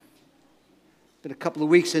Been a couple of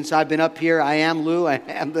weeks since I've been up here. I am Lou. I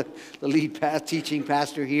am the lead teaching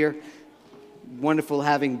pastor here. Wonderful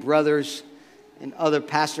having brothers and other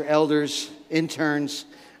pastor elders, interns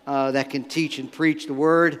that can teach and preach the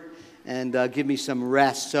word and give me some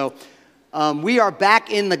rest. So we are back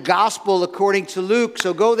in the gospel according to Luke.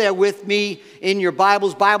 So go there with me in your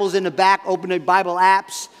Bibles. Bibles in the back. Open the Bible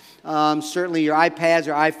apps. Certainly your iPads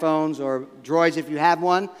or iPhones or Droids if you have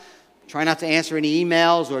one. Try not to answer any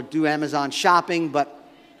emails or do Amazon shopping, but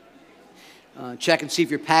check and see if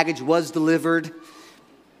your package was delivered.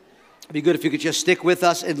 It'd be good if you could just stick with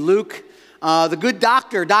us in Luke. The good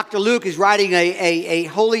doctor, Dr. Luke, is writing a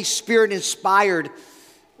Holy Spirit-inspired,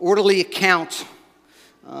 orderly account,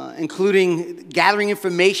 including gathering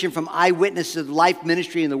information from eyewitnesses of the life,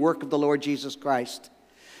 ministry, and the work of the Lord Jesus Christ.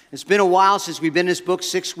 It's been a while since we've been in this book,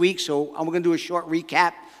 6 weeks, so I'm going to do a short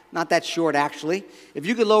recap. Not that short, actually. If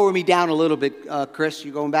you could lower me down a little bit, Chris,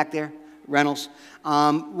 you going back there? Reynolds.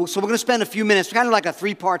 So we're going to spend a few minutes, kind of like a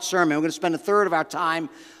three-part sermon. We're going to spend a third of our time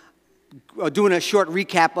doing a short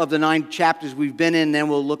recap of the 9 chapters we've been in. Then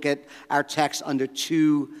we'll look at our text under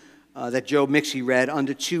 2, that Joe Mixie read,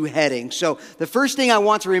 under 2 headings. So the first thing I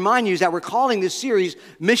want to remind you is that we're calling this series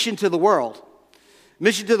Mission to the World.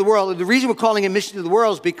 Mission to the world. The reason we're calling it Mission to the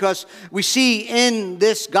World is because we see in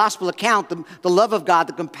this gospel account the love of God,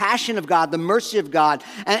 the compassion of God, the mercy of God,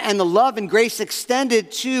 and the love and grace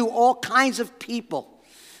extended to all kinds of people.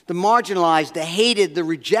 The marginalized, the hated, the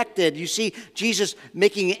rejected. You see Jesus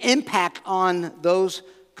making an impact on those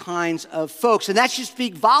kinds of folks. And that should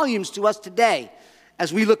speak volumes to us today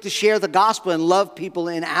as we look to share the gospel and love people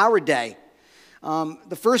in our day.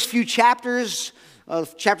 The first few chapters,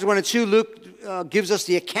 chapters 1 and 2, Luke gives us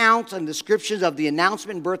the account and descriptions of the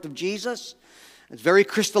announcement and birth of Jesus. It's very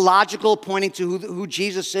Christological, pointing to who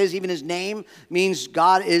Jesus is. Even his name means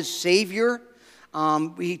God is Savior.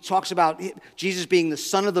 He talks about Jesus being the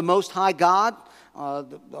Son of the Most High God,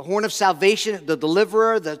 the horn of salvation, the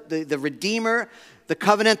deliverer, the Redeemer, the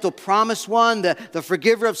covenantal promised one, the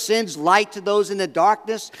forgiver of sins, light to those in the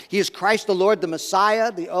darkness. He is Christ the Lord, the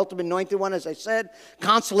Messiah, the ultimate anointed one, as I said.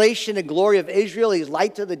 Consolation and glory of Israel. He is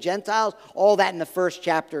light to the Gentiles. All that in the first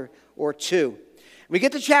chapter or 2. We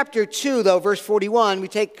get to chapter 2, though, verse 41.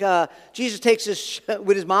 Jesus takes us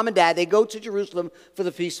with his mom and dad. They go to Jerusalem for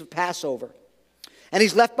the Feast of Passover. And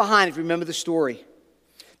he's left behind, if you remember the story.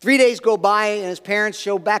 3 days go by, and his parents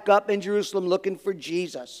show back up in Jerusalem looking for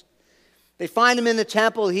Jesus. They find him in the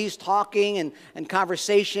temple. He's talking and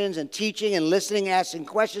conversations and teaching and listening, asking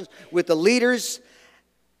questions with the leaders.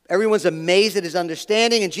 Everyone's amazed at his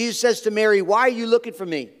understanding. And Jesus says to Mary, "Why are you looking for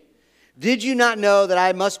me? Did you not know that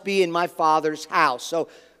I must be in my Father's house?" So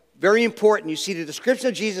very important. You see the description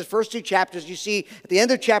of Jesus, first 2 chapters. You see at the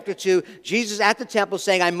end of chapter 2, Jesus at the temple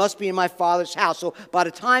saying, "I must be in my Father's house." So by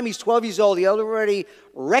the time he's 12 years old, he already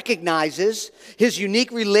recognizes his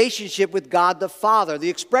unique relationship with God the Father. The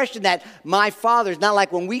expression that my Father is not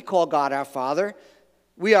like when we call God our Father.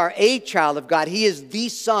 We are a child of God. He is the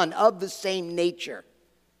Son of the same nature.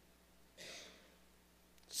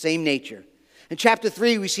 Same nature. In chapter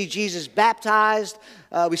 3, we see Jesus baptized.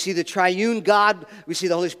 We see the triune God. We see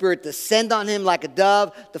the Holy Spirit descend on him like a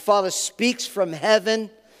dove. The Father speaks from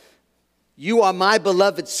heaven. "You are my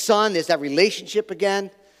beloved Son." There's that relationship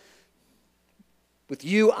again. "With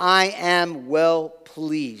you I am well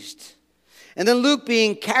pleased." And then Luke,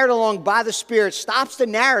 being carried along by the Spirit, stops the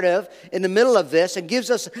narrative in the middle of this and gives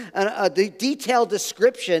us a detailed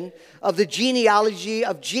description of the genealogy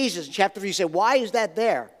of Jesus. In chapter 3, you say, why is that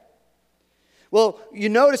there? Well, you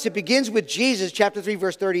notice it begins with Jesus, chapter 3,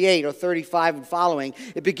 verse 38 or 35 and following.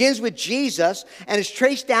 It begins with Jesus and is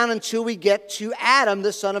traced down until we get to Adam,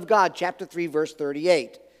 the Son of God, chapter 3, verse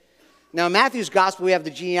 38. Now, in Matthew's gospel, we have the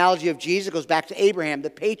genealogy of Jesus. It goes back to Abraham, the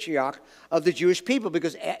patriarch of the Jewish people,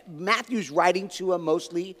 because Matthew's writing to a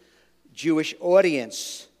mostly Jewish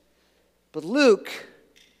audience. But Luke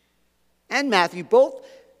and Matthew both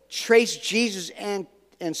trace Jesus'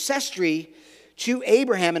 ancestry to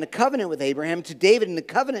Abraham and a covenant with Abraham, to David and the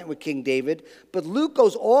covenant with King David. But Luke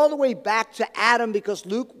goes all the way back to Adam because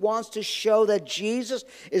Luke wants to show that Jesus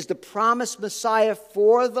is the promised Messiah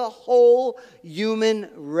for the whole human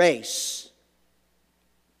race.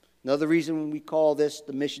 Another reason we call this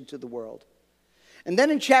the mission to the world. And then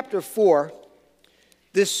in chapter 4,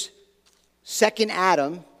 this second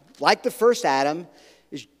Adam, like the first Adam,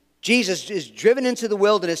 Jesus is driven into the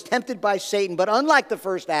wilderness, tempted by Satan. But unlike the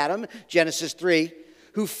first Adam, Genesis 3,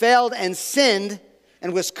 who failed and sinned,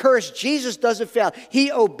 and was cursed, Jesus doesn't fail.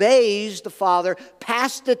 He obeys the Father,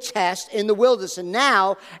 passed the test in the wilderness. And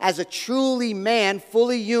now, as a truly man,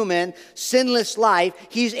 fully human, sinless life,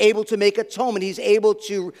 he's able to make atonement. He's able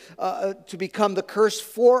to become the curse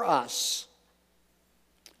for us.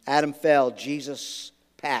 Adam failed. Jesus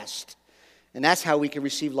passed. And that's how we can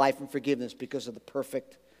receive life and forgiveness, because of the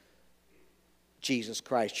perfect Jesus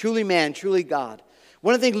Christ. Truly man, truly God.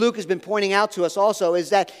 One of the things Luke has been pointing out to us also is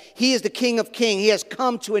that he is the King of Kings. He has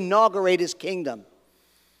come to inaugurate his kingdom.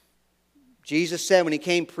 Jesus said when he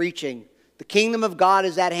came preaching, the kingdom of God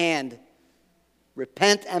is at hand.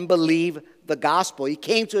 Repent and believe the gospel. He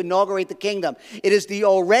came to inaugurate the kingdom. It is the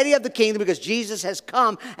already of the kingdom because Jesus has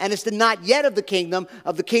come, and it's the not yet of the kingdom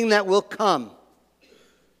that will come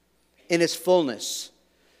in its fullness.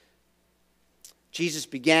 Jesus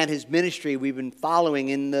began his ministry we've been following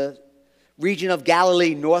in the region of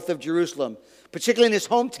Galilee, north of Jerusalem, particularly in his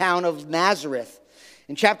hometown of Nazareth.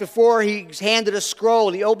 In chapter 4, he's handed a scroll,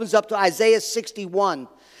 and he opens up to Isaiah 61.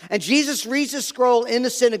 And Jesus reads the scroll in the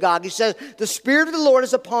synagogue. He says, "The Spirit of the Lord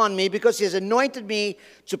is upon me because he has anointed me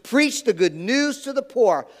to preach the good news to the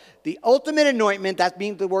poor." The ultimate anointment, that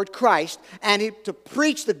being the word Christ, and to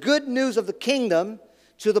preach the good news of the kingdom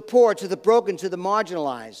to the poor, to the broken, to the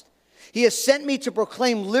marginalized. He has sent me to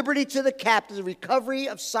proclaim liberty to the captives, recovery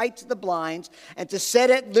of sight to the blind, and to set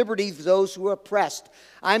at liberty those who are oppressed.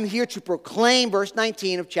 I'm here to proclaim, verse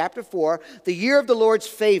 19 of chapter 4, the year of the Lord's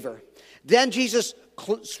favor. Then Jesus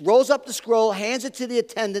rolls up the scroll, hands it to the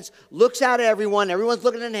attendants, looks out at everyone. Everyone's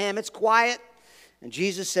looking at him. It's quiet. And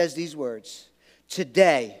Jesus says these words,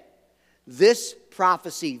 "Today, this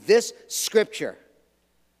prophecy, this scripture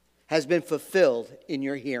has been fulfilled in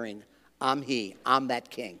your hearing. I'm he. I'm that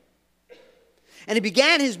king." And he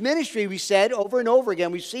began his ministry, we said, over and over again.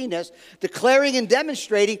 We've seen this, declaring and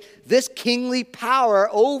demonstrating this kingly power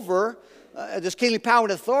and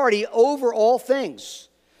authority over all things.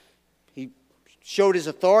 He showed his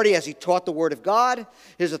authority as he taught the word of God,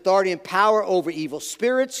 his authority and power over evil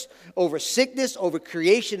spirits, over sickness, over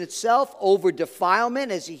creation itself, over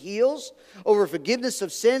defilement as he heals, over forgiveness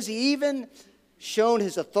of sins. He even shown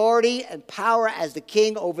his authority and power as the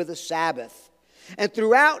king over the Sabbath. And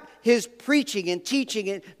throughout his preaching and teaching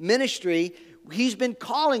and ministry, he's been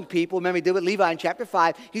calling people, remember he did with Levi in chapter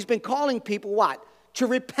 5, he's been calling people what? To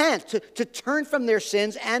repent, to turn from their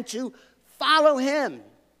sins and to follow him.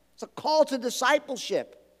 It's a call to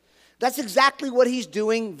discipleship. That's exactly what he's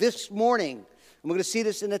doing this morning. And we're going to see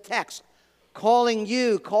this in the text. Calling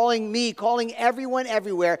you, calling me, calling everyone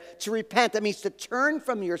everywhere to repent. That means to turn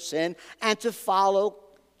from your sin and to follow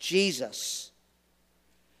Jesus.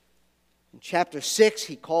 In chapter 6,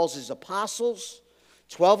 he calls his apostles,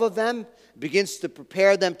 12 of them, begins to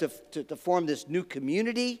prepare them to form this new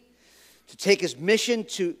community, to take his mission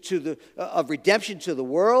of redemption to the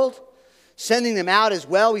world, sending them out as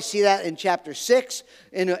well. We see that in chapter 6,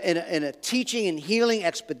 in a teaching and healing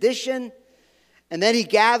expedition. And then he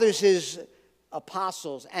gathers his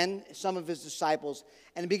apostles and some of his disciples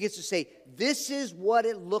and begins to say, this is what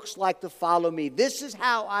it looks like to follow me. This is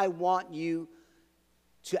how I want you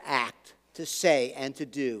to act, to say, and to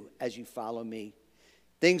do as you follow me.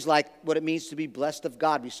 Things like what it means to be blessed of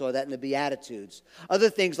God. We saw that in the Beatitudes. Other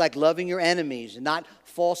things like loving your enemies and not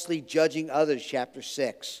falsely judging others, chapter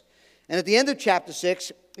 6. And at the end of chapter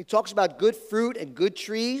 6, he talks about good fruit and good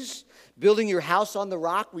trees, building your house on the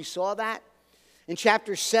rock. We saw that. In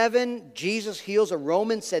chapter 7, Jesus heals a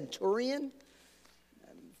Roman centurion.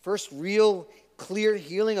 First real clear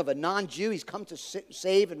healing of a non-Jew. He's come to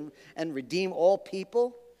save and redeem all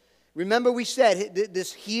people. Remember we said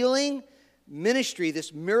this healing ministry,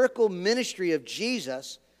 this miracle ministry of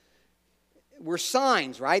Jesus were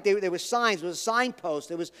signs, right? They were signs. It was a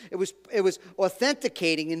signpost. It was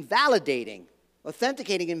authenticating and validating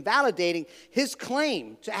his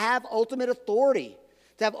claim to have ultimate authority,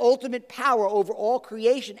 to have ultimate power over all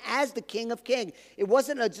creation as the King of Kings. It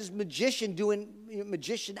wasn't just magician doing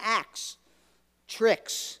magician acts,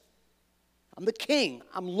 tricks. I'm the king.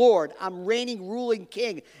 I'm Lord. I'm reigning, ruling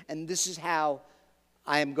king. And this is how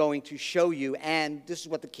I am going to show you. And this is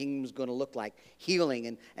what the kingdom is going to look like.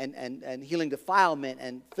 Healing and healing defilement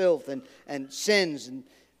and filth and sins. And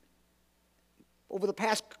over the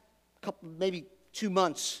past couple, maybe 2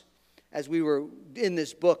 months, as we were in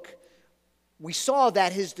this book, we saw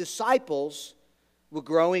that his disciples were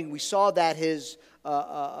growing. We saw that his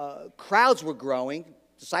crowds were growing.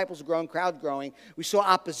 Disciples were growing, crowd growing. We saw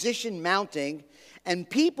opposition mounting. And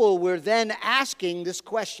people were then asking this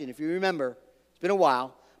question. If you remember, it's been a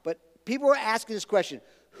while, but people were asking this question.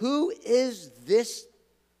 Who is this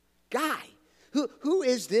guy? Who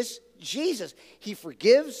is this Jesus? He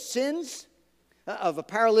forgives sins. of a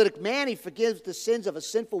paralytic man. He forgives the sins of a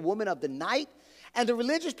sinful woman of the night. And the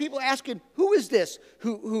religious people are asking, who is this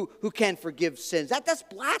who can forgive sins? That's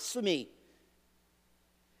blasphemy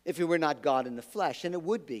if he were not God in the flesh, and it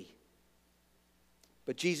would be.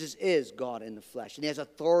 But Jesus is God in the flesh, and he has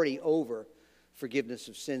authority over forgiveness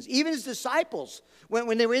of sins. Even his disciples,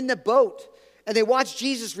 when they were in the boat and they watched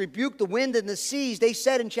Jesus rebuke the wind and the seas, they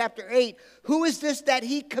said in chapter 8, who is this that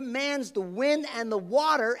he commands the wind and the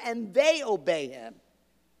water, and they obey him?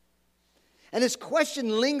 And this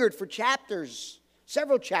question lingered for chapters.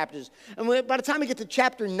 Several chapters. And by the time we get to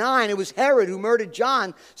chapter 9, it was Herod who murdered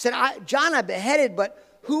John. Said, John I beheaded,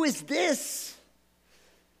 but who is this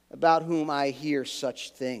about whom I hear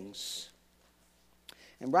such things?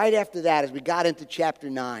 And right after that, as we got into chapter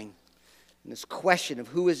 9, and this question of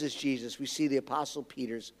who is this Jesus, we see the Apostle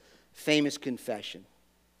Peter's famous confession.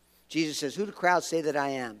 Jesus says, who do the crowd say that I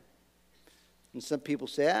am? And some people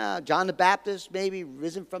say, John the Baptist, maybe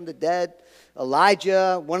risen from the dead,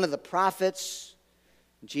 Elijah, one of the prophets.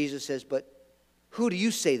 Jesus says, but who do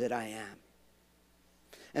you say that I am?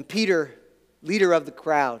 And Peter, leader of the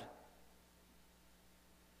crowd,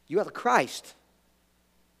 you are the Christ.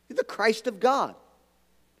 You're the Christ of God.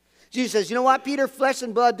 Jesus says, you know what, Peter? Flesh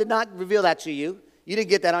and blood did not reveal that to you. You didn't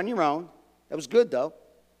get that on your own. That was good, though.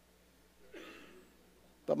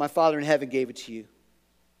 But my Father in heaven gave it to you.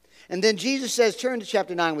 And then Jesus says, turn to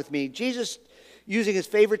chapter 9 with me. Jesus, using his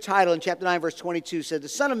favorite title in chapter 9, verse 22, said, the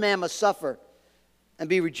Son of Man must suffer and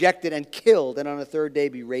be rejected and killed, and on the third day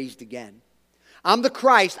be raised again. I'm the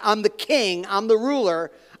Christ, I'm the King, I'm the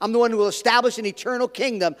ruler, I'm the one who will establish an eternal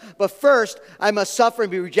kingdom, but first I must suffer and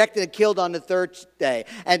be rejected and killed on the third day.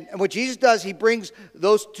 And what Jesus does, he brings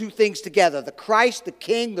those two things together, the Christ, the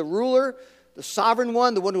King, the ruler, the sovereign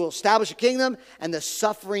one, the one who will establish a kingdom, and the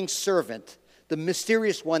suffering servant, the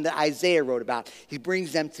mysterious one that Isaiah wrote about. He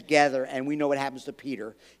brings them together, and we know what happens to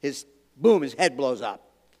Peter. His head blows up.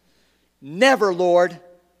 Never, Lord.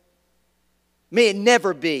 May it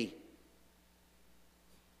never be.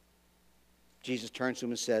 Jesus turns to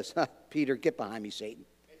him and says, Peter, get behind me, Satan.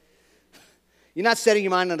 You're not setting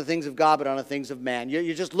your mind on the things of God, but on the things of man.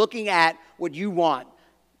 You're just looking at what you want,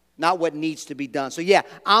 not what needs to be done. So yeah,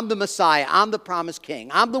 I'm the Messiah. I'm the promised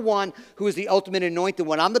king. I'm the one who is the ultimate anointed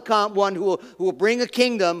one. I'm the one who will bring a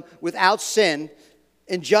kingdom without sin,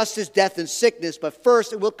 injustice, death, and sickness. But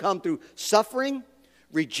first, it will come through suffering,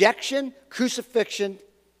 rejection, crucifixion,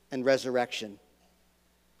 and resurrection.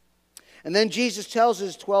 And then Jesus tells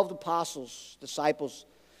his 12 apostles, disciples,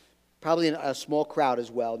 probably in a small crowd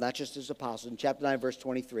as well, not just his apostles, in chapter 9, verse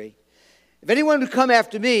 23. If anyone would come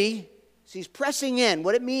after me, so he's pressing in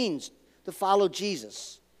what it means to follow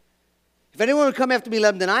Jesus. If anyone would come after me,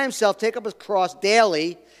 let him deny himself, take up his cross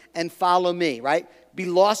daily, and follow me, right? Be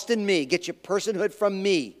lost in me. Get your personhood from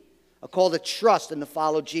me. A call to trust and to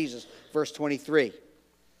follow Jesus, verse 23.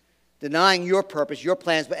 Denying your purpose, your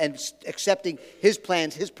plans, and accepting his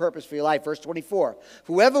plans, his purpose for your life. Verse 24.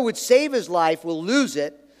 Whoever would save his life will lose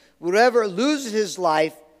it. Whoever loses his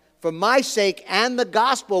life for my sake and the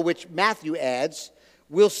gospel, which Matthew adds,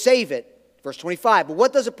 will save it. Verse 25. But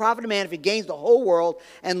what does it profit a man if he gains the whole world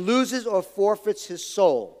and loses or forfeits his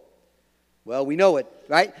soul? Well, we know it,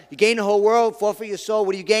 right? You gain the whole world, forfeit your soul.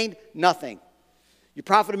 What do you gain? Nothing. You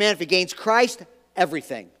profit a man if he gains Christ,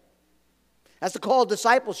 everything. That's the call of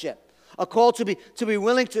discipleship. A call to be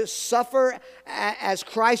willing to suffer as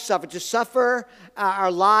Christ suffered, to suffer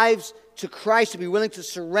our lives to Christ, to be willing to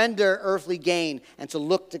surrender earthly gain and to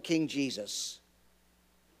look to King Jesus.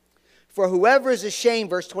 For whoever is ashamed,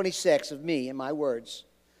 verse 26, of me and my words,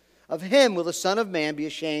 of him will the Son of Man be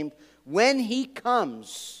ashamed when he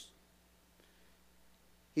comes.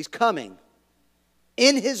 He's coming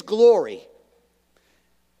in his glory.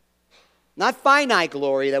 Not finite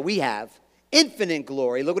glory that we have. Infinite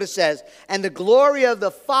glory. Look what it says. And the glory of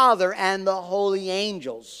the Father and the holy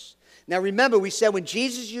angels. Now remember, we said when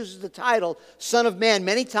Jesus uses the title Son of Man,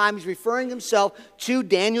 many times he's referring himself to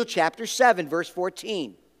Daniel chapter 7, verse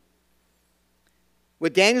 14. Where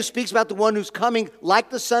Daniel speaks about the one who's coming like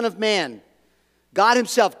the Son of Man. God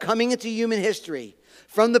himself coming into human history.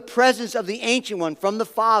 From the presence of the Ancient One, from the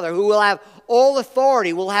Father, who will have all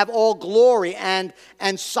authority, will have all glory and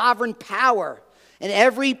sovereign power. And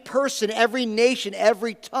every person, every nation,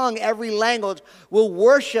 every tongue, every language will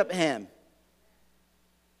worship him.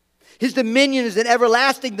 His dominion is an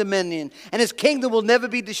everlasting dominion, and his kingdom will never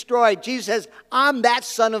be destroyed. Jesus says, I'm that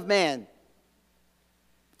Son of Man.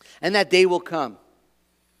 And that day will come.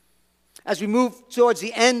 As we move towards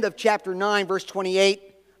the end of chapter 9, verse 28,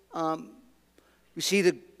 we see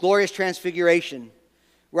the glorious transfiguration,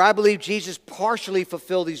 where I believe Jesus partially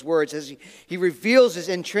fulfilled these words as he reveals his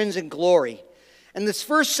intrinsic glory. And this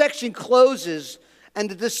first section closes, and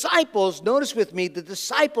the disciples, notice with me, the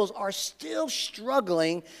disciples are still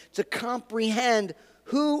struggling to comprehend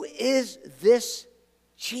who is this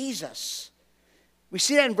Jesus. We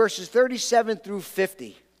see that in verses 37 through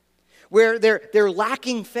 50, where they're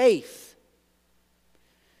lacking faith.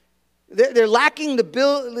 They're lacking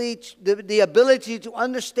the ability to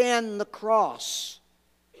understand the cross.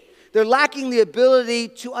 They're lacking the ability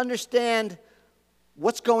to understand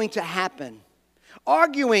what's going to happen.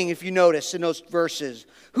 Arguing, if you notice in those verses,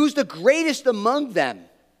 who's the greatest among them?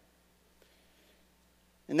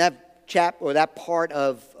 And that part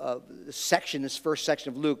of the section, this first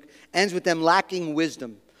section of Luke, ends with them lacking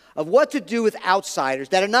wisdom of what to do with outsiders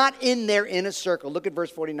that are not in their inner circle. Look at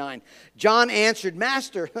verse 49. John answered,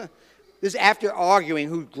 Master, this is after arguing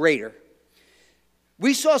who's greater.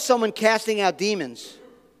 We saw someone casting out demons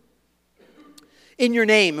in your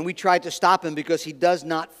name, and we tried to stop him because he does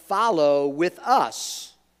not follow with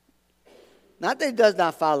us. Not that he does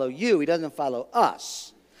not follow you, he doesn't follow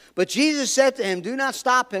us. But Jesus said to him, do not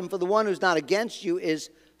stop him, for the one who's not against you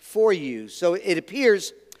is for you. So it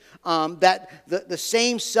appears that the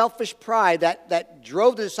same selfish pride that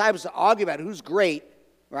drove the disciples to argue about who's great,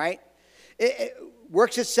 right? It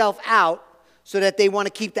works itself out so that they want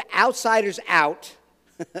to keep the outsiders out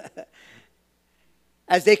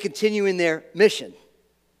as they continue in their mission.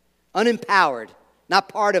 Unempowered, not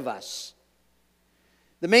part of us.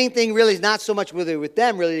 The main thing really is not so much whether they're with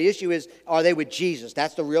them. Really, the issue is, are they with Jesus?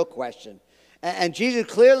 That's the real question. And Jesus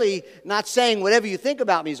clearly not saying whatever you think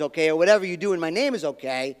about me is okay or whatever you do in my name is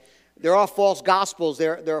okay. There are false gospels.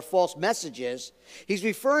 There are false messages. He's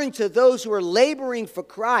referring to those who are laboring for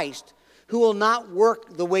Christ who will not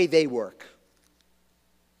work the way they work.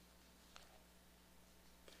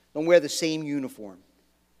 Don't wear the same uniform.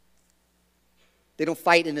 They don't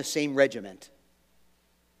fight in the same regiment.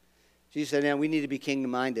 Jesus said, "Man, we need to be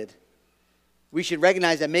kingdom-minded. We should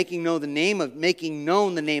recognize that making known the name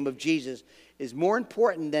of Jesus is more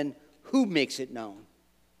important than who makes it known.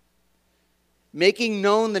 Making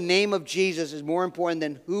known the name of Jesus is more important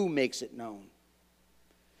than who makes it known."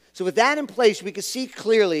 So with that in place, we can see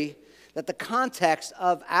clearly that the context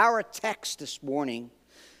of our text this morning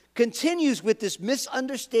continues with this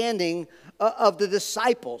misunderstanding of the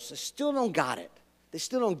disciples. They still don't got it. They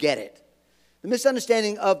still don't get it. The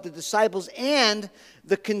misunderstanding of the disciples and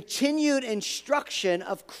the continued instruction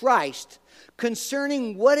of Christ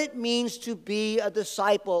concerning what it means to be a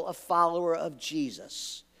disciple, a follower of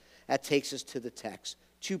Jesus. That takes us to the text.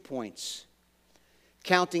 2 points.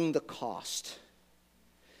 Counting the cost.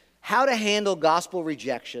 How to handle gospel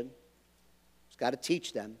rejection. He's got to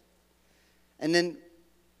teach them. And then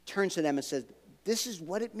turns to them and says, this is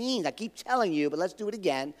what it means. I keep telling you, but let's do it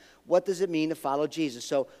again. What does it mean to follow Jesus?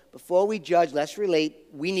 So before we judge, let's relate.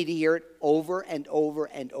 We need to hear it over and over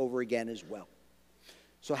and over again as well.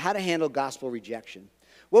 So how to handle gospel rejection.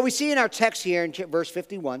 What we see in our text here in verse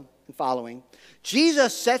 51 and following,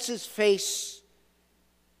 Jesus sets his face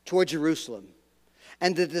toward Jerusalem.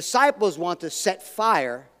 And the disciples want to set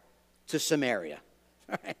fire to Samaria.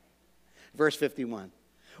 All right. Verse 51.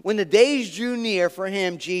 When the days drew near for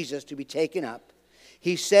him, Jesus, to be taken up,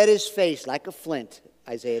 he set his face like a flint,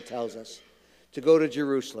 Isaiah tells us, to go to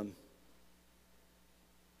Jerusalem.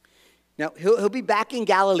 Now, he'll be back in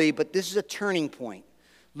Galilee, but this is a turning point.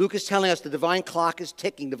 Luke is telling us the divine clock is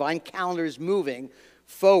ticking. Divine calendar is moving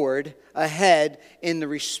forward, ahead in the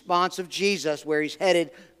response of Jesus, where he's headed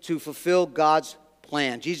to fulfill God's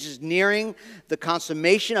plan. Jesus is nearing the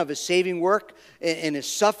consummation of his saving work in his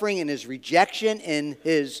suffering, in his rejection, in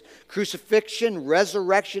his crucifixion,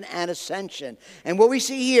 resurrection, and ascension. And what we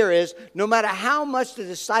see here is, no matter how much the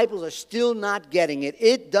disciples are still not getting it,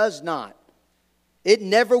 it does not, it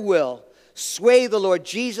never will sway the Lord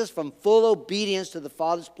Jesus from full obedience to the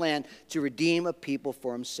Father's plan to redeem a people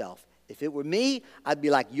for himself. If it were me, I'd be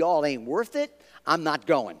like, y'all ain't worth it. I'm not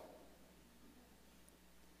going.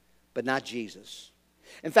 But not Jesus.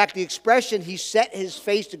 In fact, the expression, he set his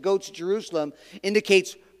face to go to Jerusalem,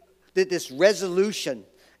 indicates that this resolution,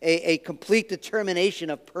 a complete determination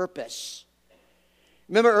of purpose.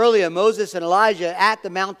 Remember earlier, Moses and Elijah at the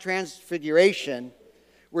Mount Transfiguration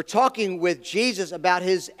were talking with Jesus about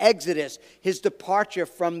his exodus, his departure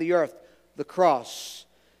from the earth, the cross.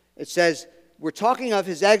 It says, we're talking of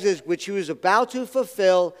his exodus, which he was about to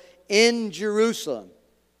fulfill in Jerusalem.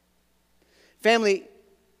 Family,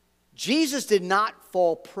 Jesus did not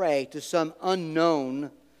fall prey to some unknown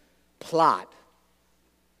plot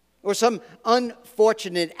or some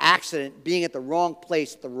unfortunate accident being at the wrong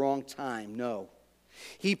place at the wrong time. No.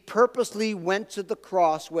 He purposely went to the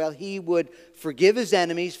cross where he would forgive his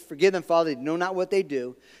enemies, forgive them, Father, they know not what they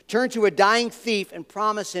do, turn to a dying thief and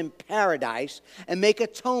promise him paradise, and make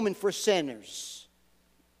atonement for sinners,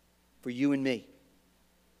 for you and me.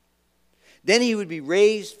 Then he would be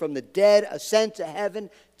raised from the dead, ascend to heaven,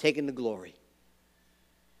 taken to glory.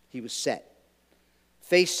 He was set,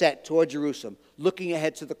 face set toward Jerusalem, looking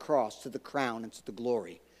ahead to the cross, to the crown, and to the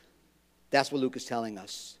glory. That's what Luke is telling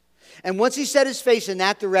us. And once he set his face in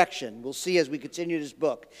that direction, we'll see as we continue this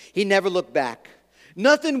book, he never looked back.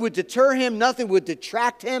 Nothing would deter him, nothing would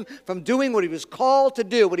detract him from doing what he was called to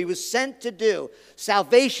do, what he was sent to do.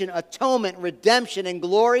 Salvation, atonement, redemption, and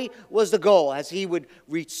glory was the goal as he would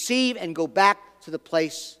receive and go back to the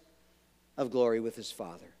place of glory with his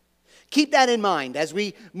Father. Keep that in mind as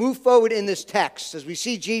we move forward in this text, as we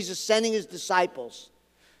see Jesus sending his disciples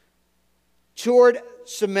toward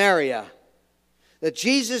Samaria, that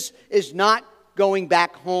Jesus is not going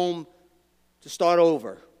back home to start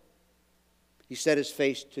over. He set his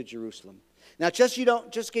face to Jerusalem. Now, just in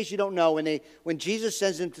case you don't know, when Jesus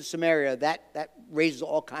sends them to Samaria, that raises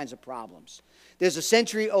all kinds of problems. There's a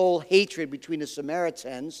century-old hatred between the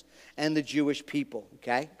Samaritans and the Jewish people,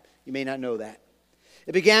 okay? You may not know that.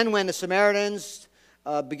 It began when the Samaritans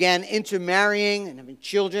began intermarrying and having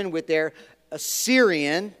children with their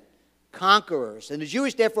Assyrian conquerors. And the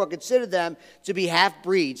Jewish therefore considered them to be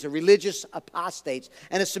half-breeds, or religious apostates.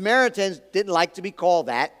 And the Samaritans didn't like to be called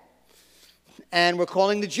that, and were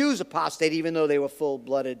calling the Jews apostate, even though they were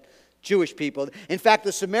full-blooded Jewish people. In fact,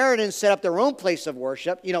 the Samaritans set up their own place of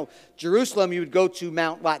worship. You know, Jerusalem, you would go to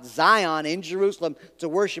Mount Zion in Jerusalem to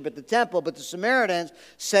worship at the temple, but the Samaritans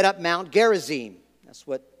set up Mount Gerizim. That's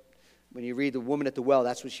what, when you read the woman at the well,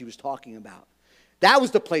 that's what she was talking about. That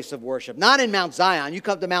was the place of worship, not in Mount Zion. You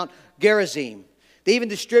come to Mount Gerizim. They even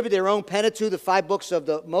distributed their own Pentateuch, the 5 books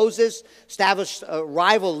of Moses, established a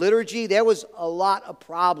rival liturgy. There was a lot of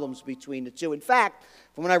problems between the two. In fact,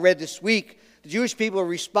 from what I read this week, the Jewish people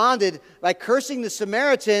responded by cursing the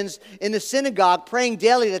Samaritans in the synagogue, praying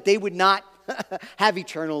daily that they would not have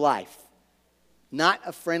eternal life. Not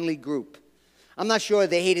a friendly group. I'm not sure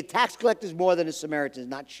they hated tax collectors more than the Samaritans,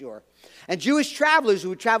 not sure. And Jewish travelers who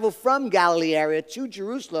would travel from Galilee area to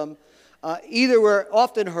Jerusalem either were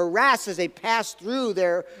often harassed as they passed through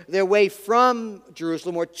their way from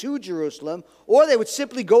Jerusalem or to Jerusalem, or they would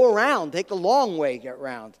simply go around, take the long way to get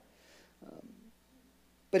around.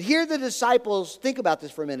 But here the disciples, think about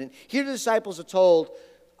this for a minute. Here the disciples are told,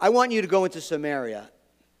 I want you to go into Samaria.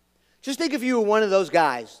 Just think if you were one of those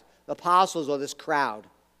guys, the apostles or this crowd.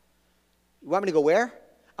 You want me to go where?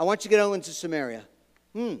 I want you to go into Samaria.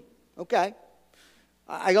 Okay.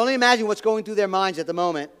 I can only imagine what's going through their minds at the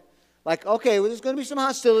moment. Like, okay, well, there's going to be some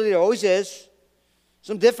hostility. There always is.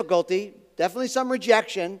 Some difficulty. Definitely some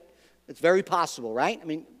rejection. It's very possible, right? I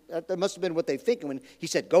mean, that must have been what they thinking when he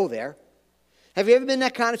said, go there. Have you ever been in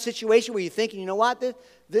that kind of situation where you're thinking, you know what,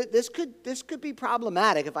 this could be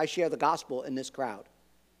problematic if I share the gospel in this crowd?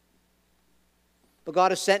 But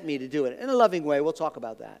God has sent me to do it in a loving way. We'll talk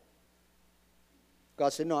about that.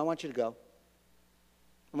 God said, no, I want you to go.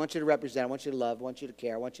 I want you to represent. I want you to love. I want you to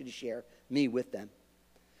care. I want you to share me with them.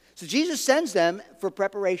 So Jesus sends them for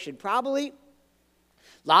preparation, probably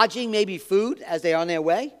lodging, maybe food as they are on their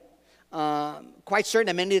way. Quite certain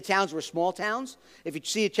that many of the towns were small towns. If you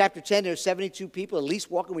see in chapter 10, there are 72 people at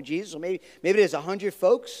least walking with Jesus. So maybe there's 100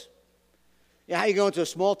 folks. Yeah, how you go into a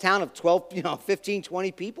small town of 12, 15,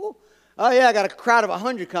 20 people? Oh, yeah, I got a crowd of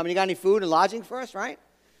 100 coming. You got any food and lodging for us, right?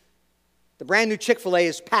 The brand new Chick-fil-A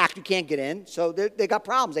is packed. You can't get in. So they got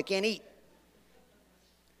problems. They can't eat.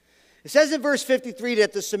 It says in verse 53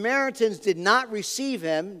 that the Samaritans did not receive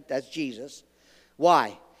him, that's Jesus.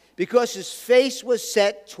 Why? Because his face was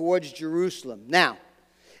set towards Jerusalem. Now,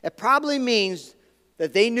 it probably means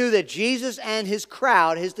that they knew that Jesus and his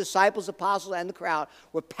crowd, his disciples, apostles, and the crowd,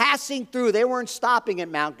 were passing through. They weren't stopping at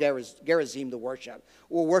Mount Gerizim to worship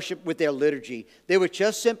or worship with their liturgy. They were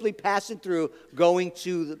just simply passing through, going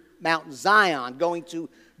to Mount Zion, going to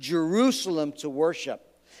Jerusalem to worship.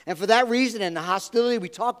 And for that reason and the hostility we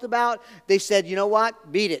talked about, they said, you know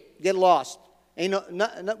what? Beat it. Get lost. We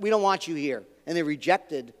don't want you here. And they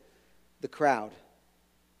rejected the crowd.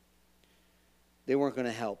 They weren't going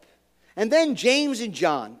to help. And then James and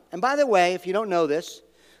John. And by the way, if you don't know this,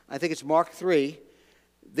 I think it's Mark 3.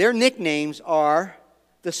 Their nicknames are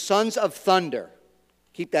the sons of thunder.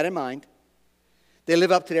 Keep that in mind. They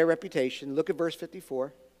live up to their reputation. Look at verse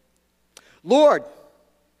 54. Lord,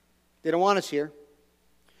 they don't want us here.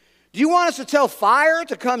 Do you want us to tell fire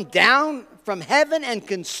to come down from heaven and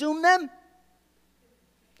consume them?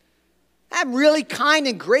 I'm really kind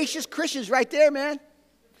and gracious Christians right there, man.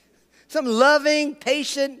 Some loving,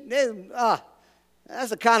 patient, that's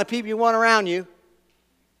the kind of people you want around you.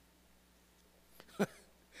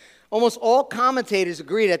 Almost all commentators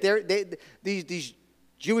agree that these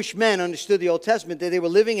Jewish men understood the Old Testament, that they were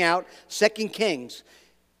living out 2 Kings.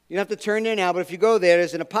 You don't have to turn there now, but if you go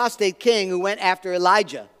there's an apostate king who went after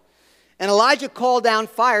Elijah. And Elijah called down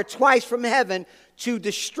fire twice from heaven to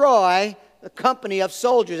destroy the company of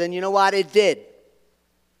soldiers. And you know what? It did.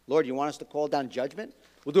 Lord, you want us to call down judgment?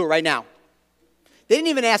 We'll do it right now. They didn't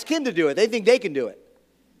even ask him to do it. They think they can do it.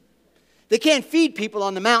 They can't feed people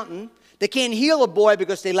on the mountain. They can't heal a boy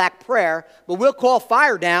because they lack prayer. But we'll call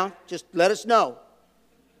fire down. Just let us know.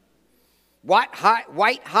 White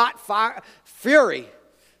hot fire, fury.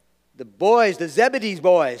 The boys, the Zebedee's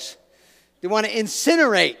boys, they want to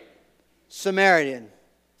incinerate Samaritan.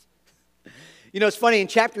 You know, it's funny, in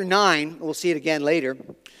chapter 9, we'll see it again later,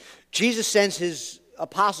 Jesus sends his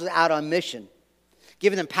apostles out on mission,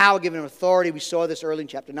 giving them power, giving them authority. We saw this early in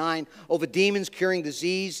chapter 9, over demons, curing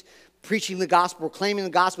disease, preaching the gospel, proclaiming the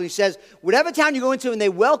gospel. He says, whatever town you go into and they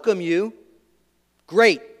welcome you,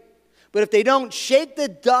 great. But if they don't, shake the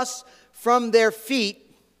dust from their feet,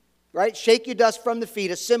 right? Shake your dust from the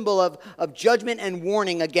feet, a symbol of judgment and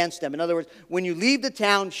warning against them. In other words, when you leave the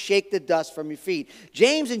town, shake the dust from your feet.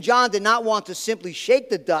 James and John did not want to simply shake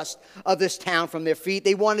the dust of this town from their feet.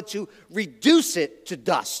 They wanted to reduce it to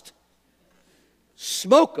dust.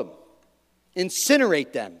 Smoke them.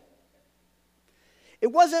 Incinerate them.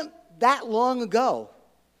 It wasn't that long ago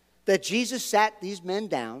that Jesus sat these men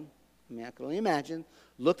down, I can only imagine,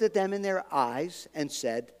 looked at them in their eyes and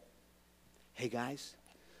said, hey guys,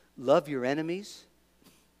 love your enemies.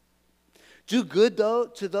 Do good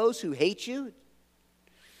to those who hate you.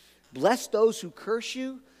 Bless those who curse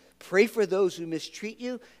you. Pray for those who mistreat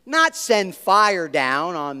you. Not send fire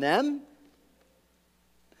down on them.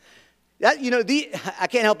 I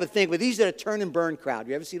can't help but think, but these are a turn and burn crowd.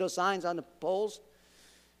 You ever see those signs on the poles?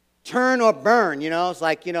 Turn or burn, it's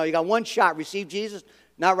like, you got one shot, receive Jesus.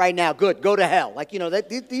 Not right now, good, go to hell. Like,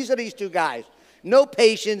 these are these two guys. No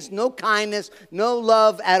patience, no kindness, no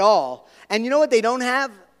love at all. And you know what they don't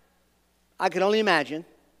have? I can only imagine.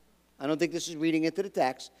 I don't think this is reading into the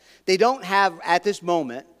text. They don't have, at this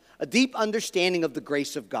moment, a deep understanding of the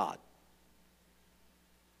grace of God.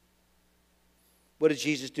 What did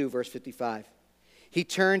Jesus do? Verse 55. He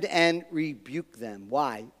turned and rebuked them.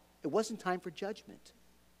 Why? It wasn't time for judgment.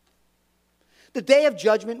 The day of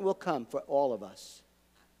judgment will come for all of us.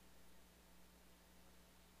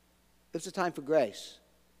 It's a time for grace.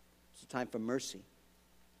 It's a time for mercy.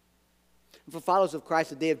 And for followers of Christ,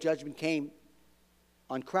 the day of judgment came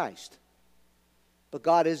on Christ. But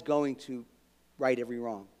God is going to right every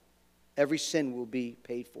wrong. Every sin will be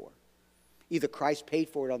paid for. Either Christ paid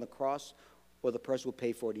for it on the cross, or the person will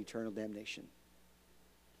pay for it eternal damnation.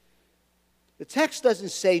 The text doesn't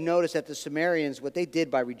say, notice, that the Samaritans, what they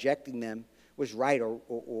did by rejecting them was right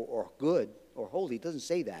or good or holy. It doesn't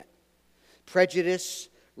say that. Prejudice,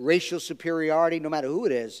 racial superiority, no matter who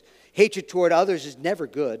it is, hatred toward others is never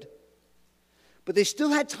good. But they still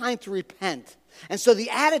had time to repent. And so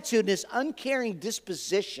the attitude, this uncaring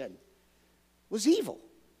disposition, was evil.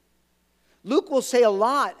 Luke will say a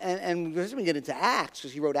lot, and we're going to get into Acts,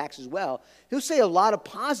 because he wrote Acts as well. He'll say a lot of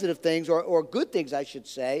positive things, or good things, I should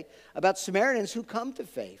say, about Samaritans who come to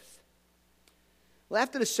faith. Well,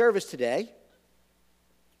 after the service today,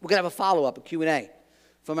 we're going to have a follow-up, a Q&A,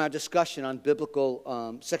 from our discussion on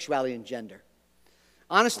biblical sexuality and gender.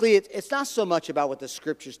 Honestly, it's not so much about what the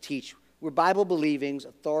Scriptures teach. We're Bible-believing,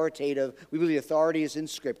 authoritative. We believe authority is in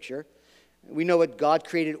Scripture. We know what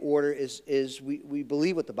God-created order is. We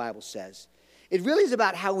believe what the Bible says. It really is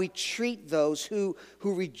about how we treat those who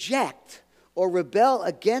reject or rebel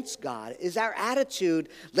against God. Is our attitude,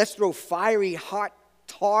 let's throw fiery hot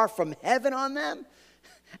tar from heaven on them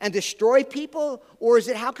and destroy people? Or is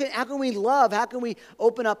it, how can we love? How can we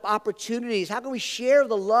open up opportunities? How can we share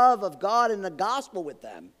the love of God and the gospel with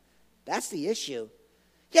them? That's the issue.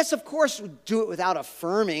 Yes, of course, we do it without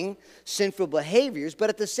affirming sinful behaviors, but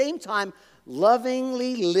at the same time,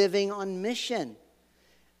 lovingly living on mission.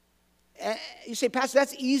 You say, Pastor,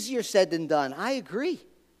 that's easier said than done. I agree.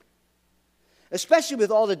 Especially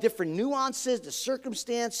with all the different nuances, the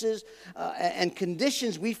circumstances, and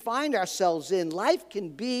conditions we find ourselves in. Life can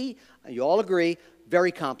be, you all agree,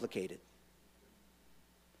 very complicated.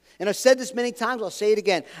 And I've said this many times, I'll say it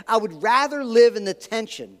again. I would rather live in the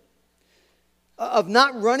tension of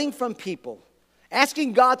not running from people,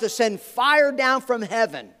 asking God to send fire down from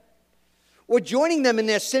heaven, or joining them in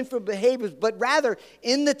their sinful behaviors, but rather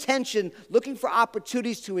in the tension, looking for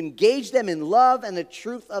opportunities to engage them in love and the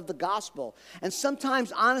truth of the gospel. And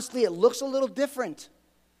sometimes, honestly, it looks a little different.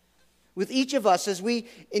 with each of us as we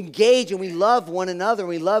engage and we love one another and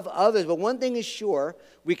we love others. But one thing is sure,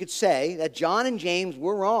 we could say that John and James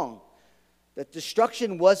were wrong, that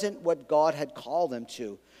destruction wasn't what God had called them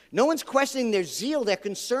to. No one's questioning their zeal, their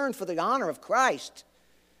concern for the honor of Christ.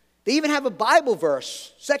 They even have a Bible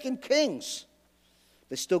verse, 2 Kings.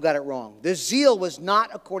 They still got it wrong. Their zeal was not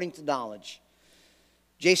according to knowledge.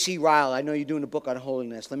 J.C. Ryle, I know you're doing a book on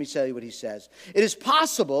holiness. Let me tell you what he says. It is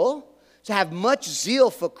possible to have much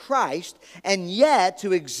zeal for Christ and yet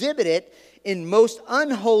to exhibit it in most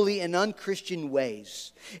unholy and unchristian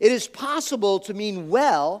ways. It is possible to mean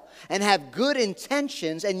well and have good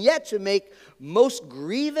intentions and yet to make most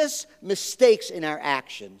grievous mistakes in our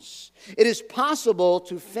actions. It is possible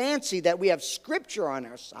to fancy that we have Scripture on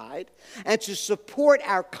our side and to support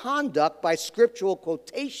our conduct by scriptural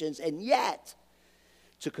quotations and yet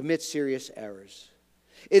to commit serious errors.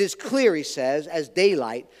 It is clear, he says, as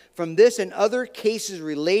daylight from this and other cases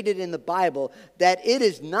related in the Bible that it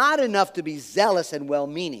is not enough to be zealous and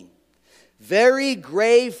well-meaning. Very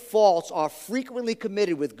grave faults are frequently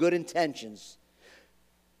committed with good intentions.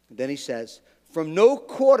 And then he says, from no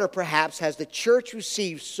quarter perhaps has the church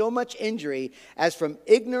received so much injury as from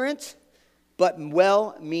ignorant but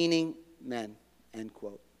well-meaning men. End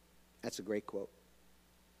quote. That's a great quote.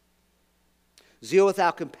 Zeal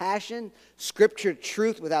without compassion, Scripture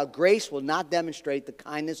truth without grace will not demonstrate the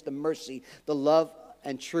kindness, the mercy, the love,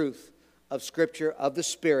 and truth of Scripture, of the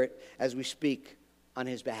Spirit, as we speak on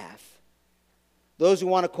His behalf. Those who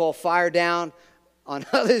want to call fire down on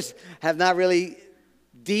others have not really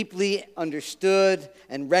deeply understood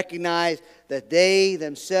and recognized that they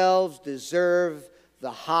themselves deserve the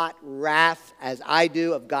hot wrath, as I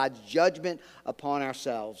do, of God's judgment upon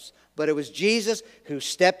ourselves. But it was Jesus who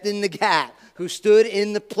stepped in the gap, who stood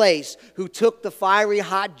in the place, who took the fiery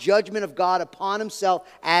hot judgment of God upon himself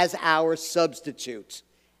as our substitute.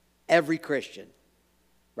 Every Christian.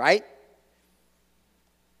 Right?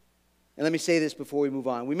 And let me say this before we move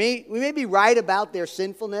on. We may be right about their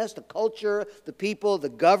sinfulness, the culture, the people, the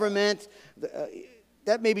government.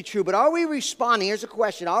 That may be true, but are we responding? Here's a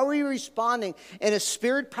question. Are we responding in a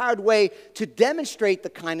Spirit-powered way to demonstrate the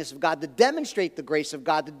kindness of God, to demonstrate the grace of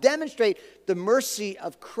God, to demonstrate the mercy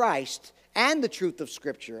of Christ and the truth of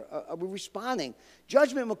Scripture? Are we responding?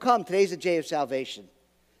 Judgment will come. Today's the day of salvation.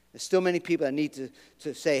 There's still many people that need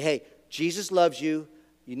to say, hey, Jesus loves you.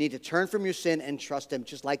 You need to turn from your sin and trust Him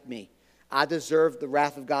just like me. I deserve the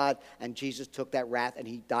wrath of God, and Jesus took that wrath, and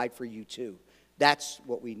He died for you too. That's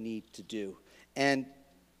what we need to do. And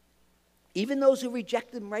even those who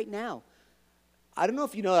reject Him right now, I don't know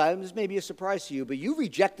if you know that, this may be a surprise to you, but you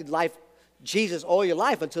rejected Jesus all your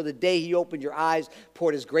life until the day He opened your eyes,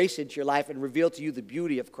 poured His grace into your life, and revealed to you the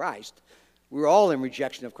beauty of Christ. We're all in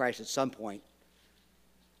rejection of Christ at some point.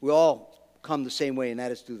 We all come the same way, and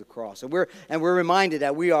that is through the cross. And we're reminded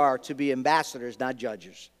that we are to be ambassadors, not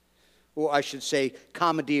judges. Or I should say,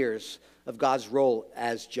 commandeers of God's role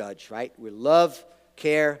as judge, right? We love,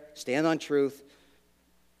 care, stand on truth,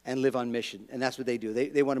 and live on mission. And that's what they do.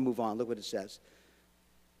 They want to move on. Look what it says.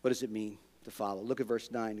 What does it mean to follow? Look at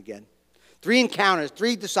verse 9 again. 3 encounters,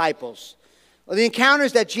 3 disciples. Well, the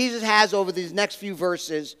encounters that Jesus has over these next few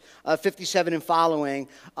verses, 57 and following,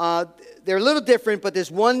 they're a little different, but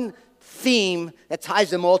there's one theme that ties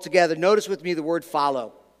them all together. Notice with me the word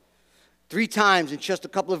follow. 3 times in just a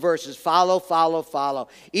couple of verses. Follow, follow, follow.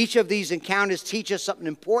 Each of these encounters teach us something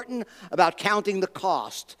important about counting the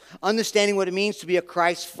cost, understanding what it means to be a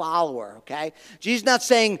Christ follower, okay? Jesus is not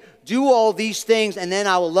saying, do all these things and then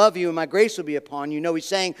I will love you and my grace will be upon you. No, He's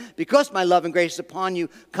saying, because my love and grace is upon you,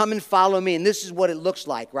 come and follow me. And this is what it looks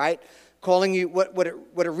like, right? Calling you what it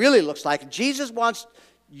really looks like. Jesus wants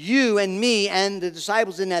you and me and the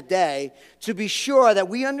disciples in that day to be sure that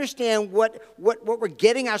we understand what we're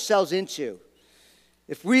getting ourselves into.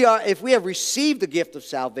 If we have received the gift of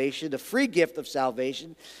salvation, the free gift of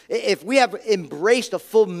salvation, if we have embraced a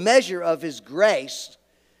full measure of His grace,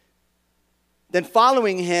 then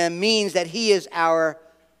following Him means that He is our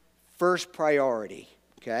first priority,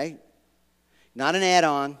 okay? Not an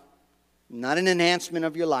add-on, not an enhancement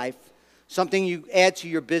of your life, something you add to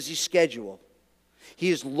your busy schedule. He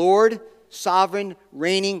is Lord, sovereign,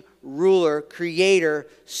 reigning, ruler, creator,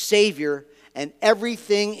 savior, and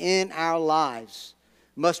everything in our lives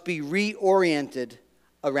must be reoriented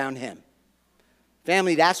around Him.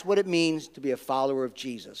 Family, that's what it means to be a follower of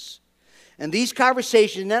Jesus. And these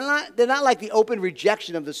conversations, they're not like the open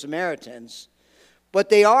rejection of the Samaritans, but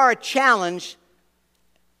they are a challenge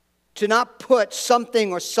to not put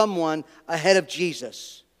something or someone ahead of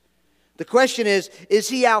Jesus. The question is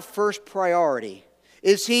He our first priority?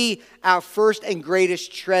 Is he our first and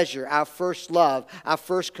greatest treasure, our first love, our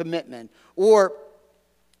first commitment? Or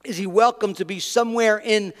is he welcome to be somewhere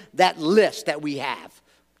in that list that we have,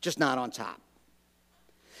 just not on top?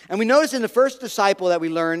 And we notice in the first disciple that we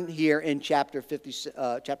learn here in chapter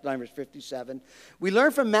 9, verse 57, we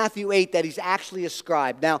learn from Matthew 8 that he's actually a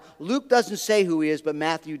scribe. Now, Luke doesn't say who he is, but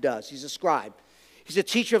Matthew does. He's a scribe. He's a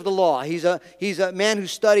teacher of the law. He's a man who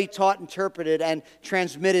studied, taught, interpreted, and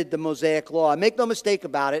transmitted the Mosaic law. And make no mistake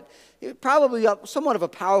about it, probably somewhat of a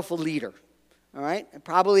powerful leader. All right? And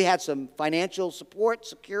probably had some financial support,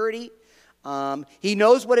 security. He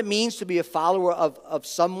knows what it means to be a follower of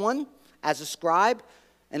someone as a scribe.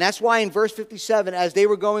 And that's why in verse 57, as they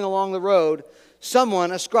were going along the road,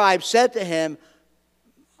 someone, a scribe, said to him,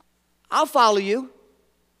 I'll follow you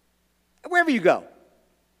wherever you go.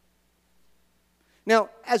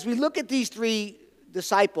 Now, as we look at these three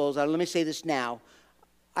disciples, let me say this now,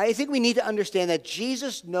 I think we need to understand that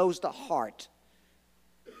Jesus knows the heart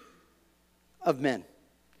of men,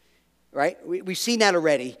 right? We've seen that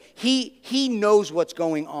already. He knows what's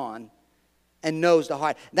going on and knows the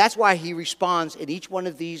heart. That's why he responds in each one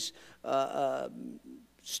of these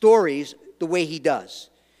stories the way he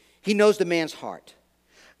does. He knows the man's heart.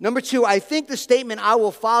 Number two, I think the statement, I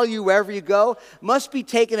will follow you wherever you go, must be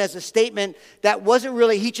taken as a statement that wasn't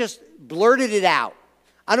really, he just blurted it out.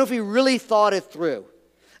 I don't know if he really thought it through.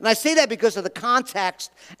 And I say that because of the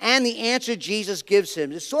context and the answer Jesus gives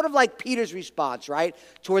him. It's sort of like Peter's response, right?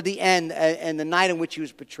 Toward the end and the night in which he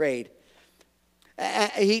was betrayed.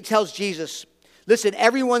 He tells Jesus, listen,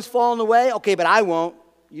 everyone's fallen away. Okay, but I won't.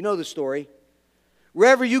 You know the story.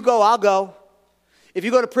 Wherever you go, I'll go. If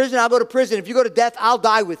you go to prison, I'll go to prison. If you go to death, I'll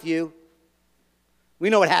die with you. We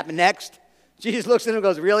know what happened next. Jesus looks at him and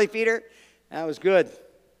goes, really, Peter? That was good.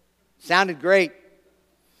 Sounded great.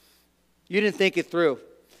 You didn't think it through.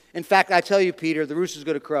 In fact, I tell you, Peter, the rooster's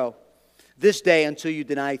going to crow this day until you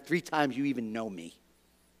deny 3 times you even know me.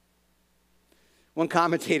 One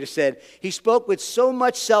commentator said, he spoke with so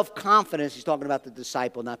much self-confidence. He's talking about the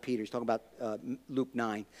disciple, not Peter. He's talking about Luke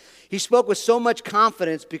 9. He spoke with so much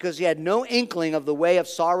confidence because he had no inkling of the way of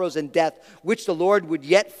sorrows and death, which the Lord would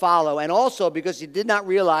yet follow, and also because he did not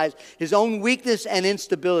realize his own weakness and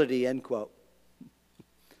instability, end quote.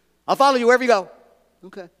 I'll follow you wherever you go.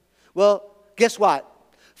 Okay. Well, guess what?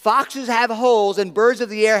 Foxes have holes and birds of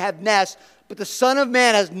the air have nests, but the Son of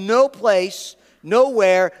Man has no place,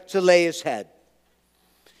 nowhere to lay his head.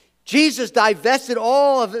 Jesus divested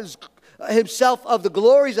all of himself of the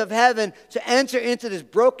glories of heaven to enter into this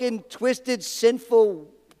broken, twisted, sinful,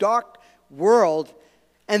 dark world,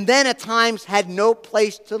 and then at times had no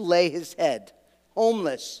place to lay his head,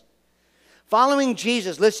 homeless. Following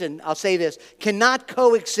Jesus, listen, I'll say this, cannot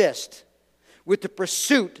coexist with the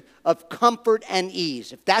pursuit of comfort and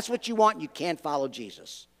ease. If that's what you want, you can't follow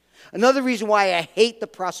Jesus. Another reason why I hate the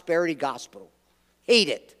prosperity gospel. Hate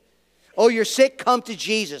it. Oh, you're sick? Come to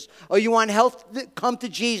Jesus. Oh, you want health? Come to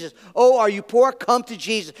Jesus. Oh, are you poor? Come to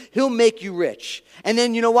Jesus. He'll make you rich. And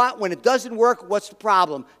then you know what? When it doesn't work, what's the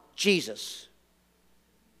problem? Jesus.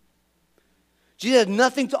 Jesus has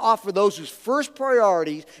nothing to offer those whose first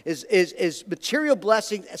priority is material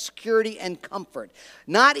blessings, security, and comfort.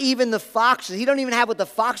 Not even the foxes. He don't even have what the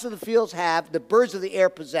foxes of the fields have, the birds of the air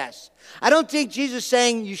possess. I don't think Jesus is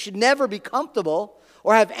saying you should never be comfortable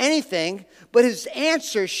or have anything, but his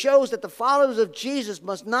answer shows that the followers of Jesus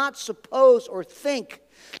must not suppose or think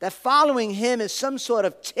that following him is some sort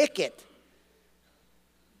of ticket,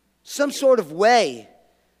 some sort of way,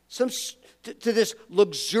 to this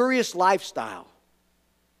luxurious lifestyle.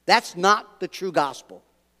 That's not the true gospel.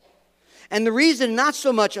 And the reason, not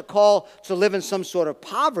so much a call to live in some sort of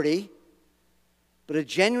poverty, but a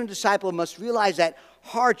genuine disciple must realize that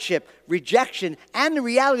hardship, rejection, and the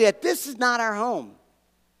reality that this is not our home.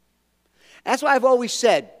 That's why I've always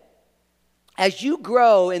said, as you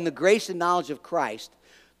grow in the grace and knowledge of Christ,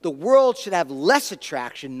 the world should have less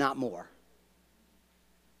attraction, not more.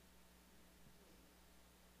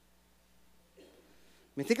 I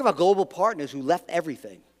mean, think of our global partners who left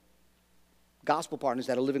everything. Gospel partners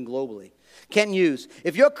that are living globally. Kent Hughes,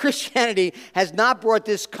 if your Christianity has not brought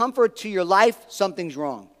discomfort to your life, something's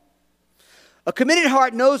wrong. A committed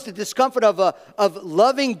heart knows the discomfort of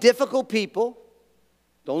loving difficult people.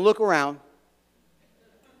 Don't look around.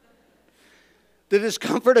 The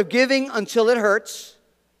discomfort of giving until it hurts.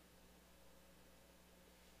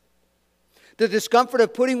 The discomfort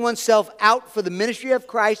of putting oneself out for the ministry of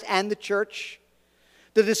Christ and the church.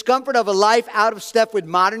 The discomfort of a life out of step with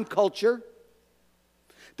modern culture.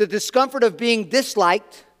 The discomfort of being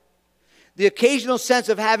disliked. The occasional sense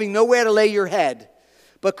of having nowhere to lay your head.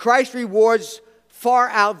 But Christ rewards far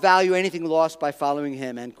outvalue anything lost by following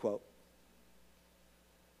him, end quote.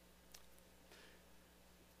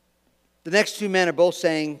 The next two men are both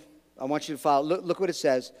saying, I want you to follow. Look what it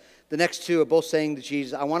says. The next two are both saying to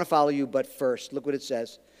Jesus, I want to follow you, but first. Look what it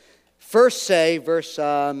says. First say, verse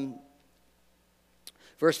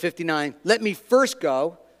 59, let me first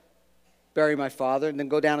go, bury my father, and then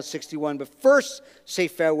go down to 61. But first say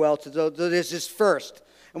farewell to those. This is first.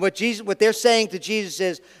 And what they're saying to Jesus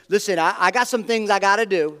is, listen, I got some things I got to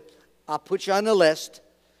do. I'll put you on the list.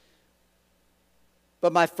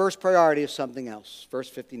 But my first priority is something else. Verse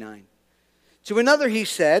 59. To another he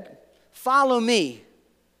said, follow me.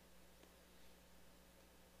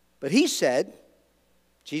 But he said,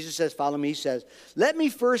 Jesus says, follow me. He says, let me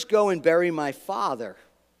first go and bury my father.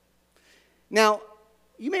 Now,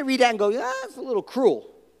 you may read that and go, that's a little cruel.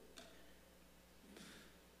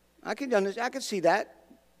 I can see that.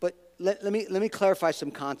 But let me clarify some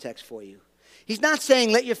context for you. He's not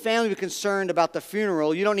saying let your family be concerned about the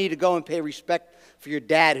funeral. You don't need to go and pay respect for your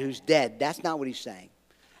dad who's dead. That's not what he's saying.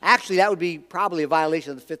 Actually, that would be probably a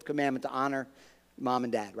violation of the fifth commandment to honor mom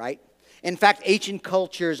and dad, right? In fact, ancient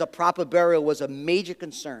cultures, a proper burial was a major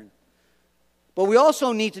concern. But we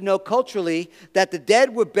also need to know culturally that the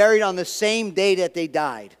dead were buried on the same day that they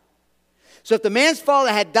died. So if the man's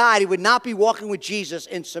father had died, he would not be walking with Jesus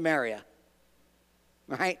in Samaria.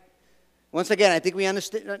 Right? Once again, I think we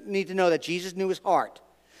need to know that Jesus knew his heart.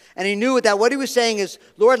 And he knew that what he was saying is,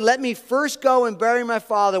 Lord, let me first go and bury my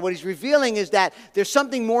father. What he's revealing is that there's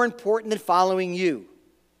something more important than following you.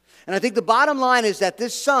 And I think the bottom line is that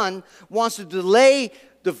this son wants to delay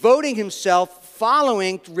devoting himself,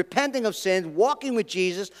 following, repenting of sin, walking with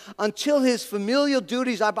Jesus until his familial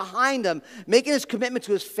duties are behind him, making his commitment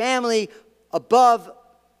to his family above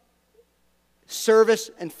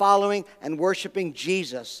service and following and worshiping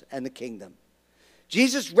Jesus and the kingdom.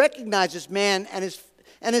 Jesus recognized this man and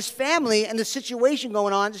his family and the situation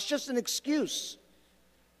going on. It's just an excuse.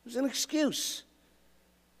 It was an excuse.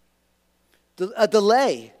 A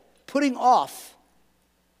delay. Putting off.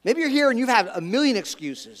 Maybe you're here and you've had a million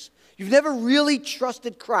excuses. You've never really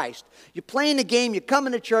trusted Christ. You're playing the game, you're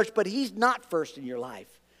coming to church, but he's not first in your life.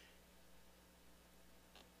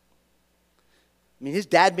 I mean, his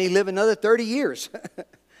dad may live another 30 years.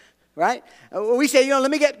 Right? We say, let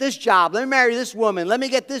me get this job. Let me marry this woman. Let me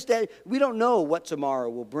get this. We don't know what tomorrow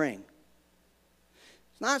will bring.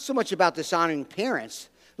 It's not so much about dishonoring parents.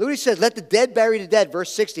 Look what he says, let the dead bury the dead,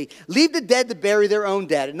 verse 60. Leave the dead to bury their own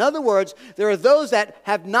dead. In other words, there are those that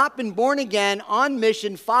have not been born again, on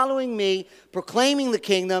mission, following me, proclaiming the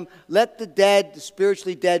kingdom. Let the dead, the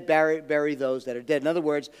spiritually dead, bury those that are dead. In other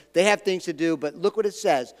words, they have things to do, but look what it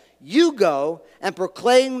says. You go and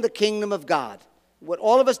proclaim the kingdom of God. What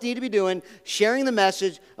all of us need to be doing, sharing the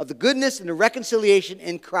message of the goodness and the reconciliation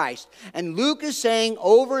in Christ. And Luke is saying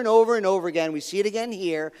over and over and over again, we see it again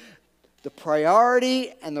here, the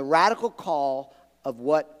priority and the radical call of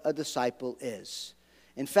what a disciple is.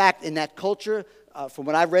 In fact, in that culture, from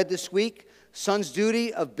what I've read this week, son's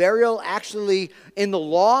duty of burial, actually in the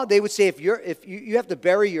law, they would say if you have to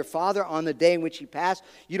bury your father on the day in which he passed,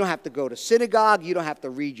 you don't have to go to synagogue, you don't have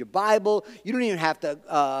to read your Bible, you don't even have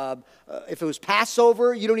to, if it was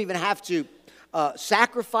Passover, you don't even have to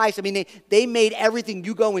sacrifice. I mean, they made everything,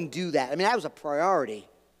 you go and do that. I mean, that was a priority.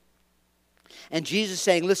 And Jesus is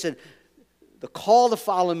saying, listen, the call to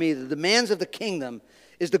follow me, the demands of the kingdom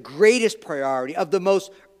is the greatest priority, of the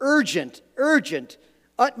most urgent,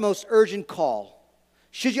 utmost urgent call.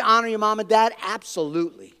 Should you honor your mom and dad?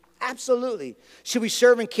 Absolutely. Absolutely. Should we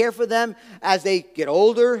serve and care for them as they get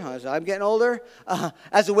older, as I'm getting older,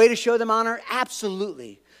 as a way to show them honor?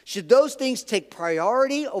 Absolutely. Should those things take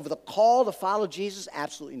priority over the call to follow Jesus?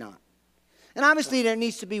 Absolutely not. And obviously there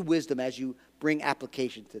needs to be wisdom as you bring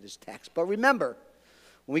application to this text. But remember,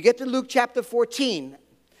 when we get to Luke chapter 14,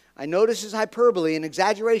 I know this is hyperbole and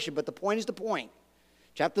exaggeration, but the point is the point.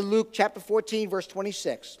 Luke chapter 14, verse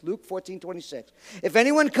 26. Luke 14, 26. If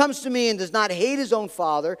anyone comes to me and does not hate his own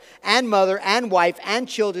father and mother and wife and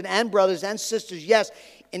children and brothers and sisters, yes,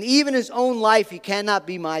 and even his own life, he cannot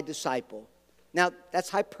be my disciple. Now, that's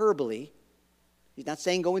hyperbole. He's not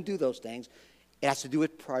saying go and do those things. It has to do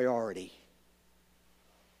with priority.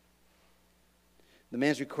 The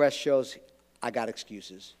man's request shows, I got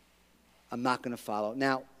excuses. I'm not going to follow.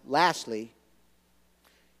 Now, lastly,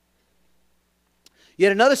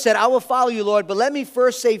 yet another said, I will follow you, Lord, but let me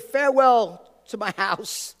first say farewell to my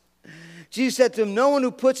house. Jesus said to him, no one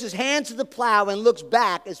who puts his hand to the plow and looks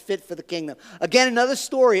back is fit for the kingdom. Again, another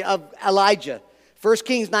story of Elijah. 1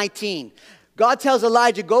 Kings 19. God tells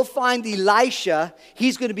Elijah, go find Elisha.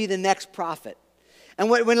 He's going to be the next prophet. And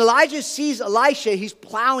when Elijah sees Elisha, he's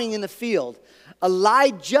plowing in the field.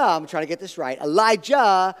 Elijah, I'm trying to get this right.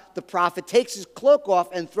 Elijah, the prophet, takes his cloak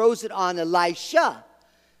off and throws it on Elisha.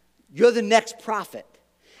 You're the next prophet.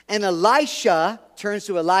 And Elisha turns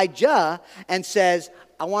to Elijah and says,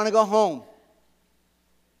 I want to go home.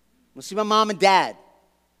 We'll see my mom and dad.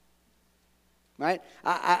 Right?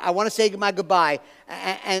 I want to say my goodbye.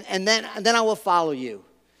 And then I will follow you.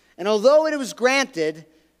 And although it was granted,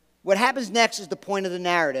 what happens next is the point of the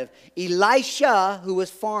narrative. Elisha, who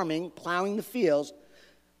was farming, plowing the fields,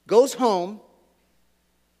 goes home,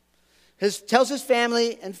 tells his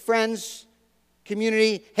family and friends,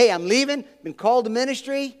 community, hey, I'm leaving, been called to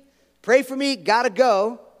ministry, pray for me, gotta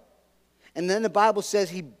go. And then the Bible says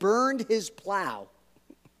he burned his plow,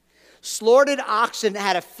 slaughtered oxen,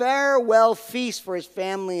 had a farewell feast for his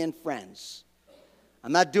family and friends.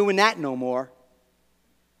 I'm not doing that no more.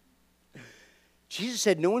 Jesus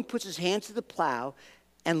said no one puts his hands to the plow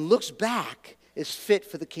and looks back is fit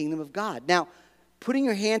for the kingdom of God. Now, putting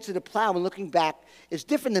your hand to the plow and looking back is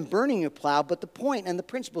different than burning your plow, but the point and the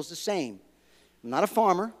principle is the same. I'm not a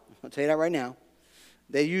farmer. I'll tell you that right now.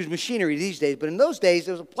 They use machinery these days, but in those days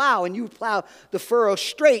there was a plow, and you would plow the furrow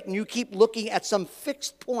straight, and you keep looking at some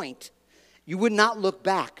fixed point. You would not look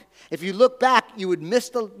back. If you look back, you would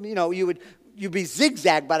miss you'd be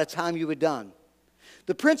zigzagged by the time you were done.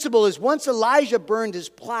 The principle is once Elijah burned his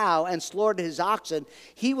plow and slaughtered his oxen,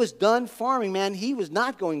 he was done farming, man. He was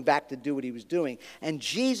not going back to do what he was doing. And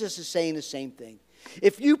Jesus is saying the same thing.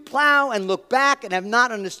 If you plow and look back and have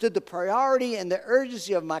not understood the priority and the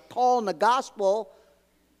urgency of my call in the gospel,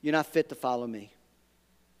 you're not fit to follow me.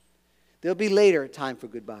 There'll be later a time for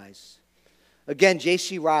goodbyes. Again,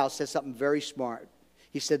 J.C. Ryle said something very smart.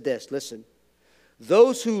 He said this, listen,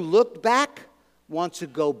 those who looked back want to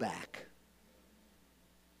go back.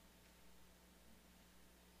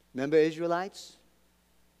 Remember Israelites?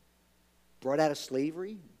 Brought out of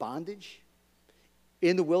slavery, bondage,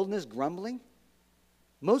 in the wilderness, grumbling.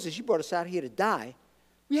 Moses, you brought us out here to die.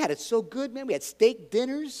 We had it so good, man. We had steak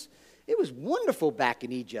dinners. It was wonderful back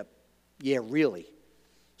in Egypt. Yeah, really.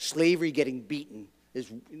 Slavery, getting beaten.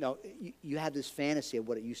 You have this fantasy of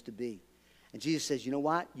what it used to be. And Jesus says, you know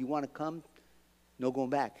what? You want to come? No going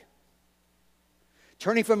back.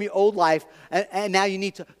 Turning from your old life, and now you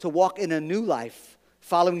need to walk in a new life.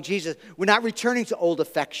 Following Jesus, we're not returning to old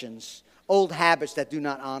affections, old habits that do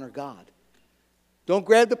not honor God. Don't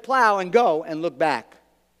grab the plow and go and look back.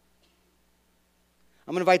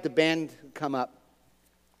 I'm going to invite the band to come up,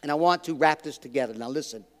 and I want to wrap this together. Now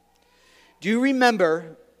listen, do you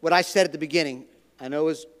remember what I said at the beginning? I know it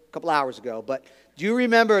was a couple hours ago, but do you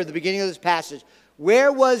remember at the beginning of this passage,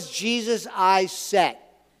 where was Jesus' eyes set?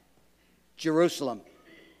 Jerusalem.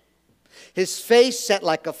 His face set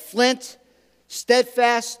like a flint,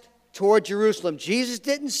 steadfast toward Jerusalem. Jesus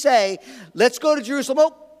didn't say, let's go to Jerusalem.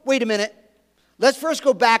 Oh, wait a minute. Let's first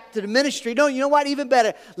go back to the ministry. No, you know what? Even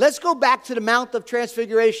better. Let's go back to the Mount of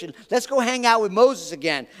Transfiguration. Let's go hang out with Moses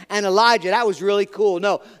again and Elijah. That was really cool.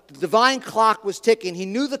 No, the divine clock was ticking. He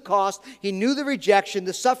knew the cost. He knew the rejection,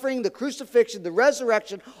 the suffering, the crucifixion, the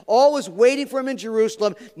resurrection. All was waiting for him in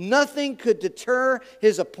Jerusalem. Nothing could deter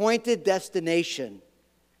his appointed destination.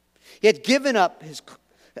 He had given up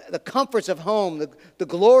the comforts of home, the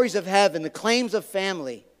glories of heaven, the claims of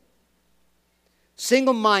family.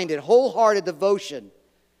 Single-minded, wholehearted devotion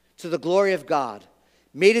to the glory of God.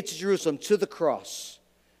 Made it to Jerusalem, to the cross.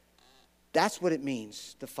 That's what it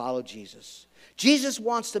means to follow Jesus. Jesus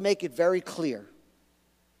wants to make it very clear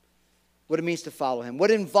what it means to follow him,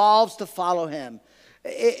 what it involves to follow him.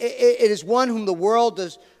 It is one whom the world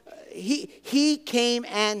does. He came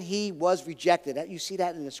and he was rejected. You see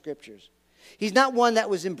that in the scriptures. He's not one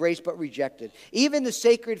that was embraced but rejected. Even the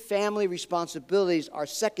sacred family responsibilities are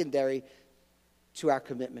secondary to our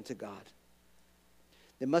commitment to God.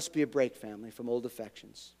 There must be a break, family, from old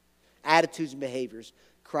affections, attitudes and behaviors.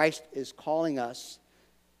 Christ is calling us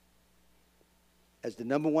as the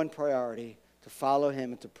number one priority to follow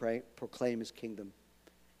him and to proclaim his kingdom.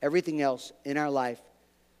 Everything else in our life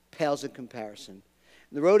pales in comparison.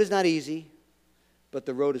 And the road is not easy, but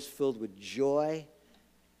the road is filled with joy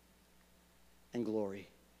and glory.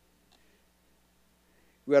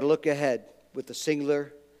 We ought to look ahead with a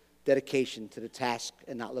singular dedication to the task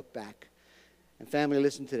and not look back. And family,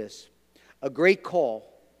 listen to this. A great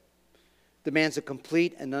call demands a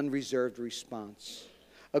complete and unreserved response.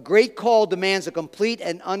 A great call demands a complete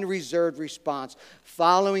and unreserved response.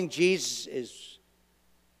 Following Jesus is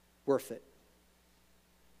worth it.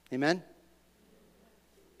 Amen?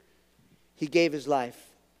 He gave his life.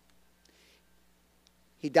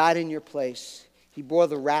 He died in your place. He bore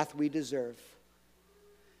the wrath we deserve.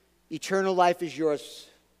 Eternal life is yours.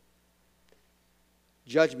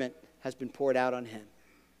 Judgment has been poured out on him.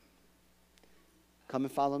 Come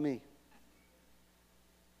and follow me.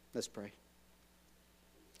 Let's pray.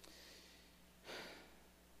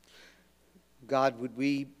 God, would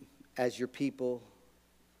we, as your people,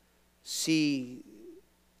 see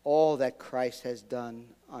all that Christ has done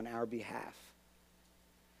on our behalf,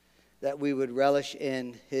 that we would relish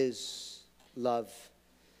in his love,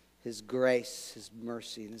 his grace, his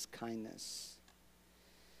mercy, and his kindness.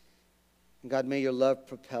 And God, may your love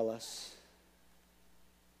propel us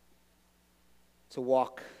to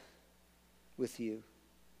walk with you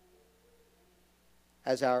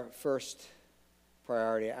as our first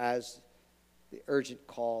priority, as the urgent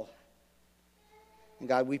call. And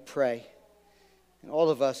God, we pray, and all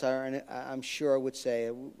of us are, and I'm sure would say,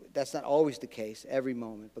 that's not always the case every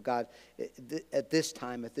moment, but God, at this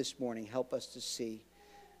time, at this morning, help us to see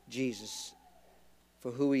Jesus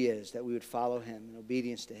for who he is, that we would follow him in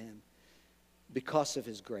obedience to him because of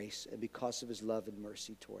his grace and because of his love and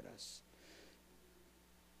mercy toward us.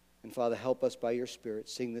 And Father, help us by your Spirit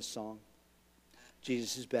sing this song,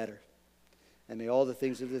 Jesus is better. And may all the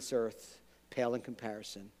things of this earth pale in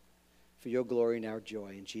comparison for your glory and our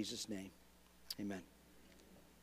joy. In Jesus' name, amen.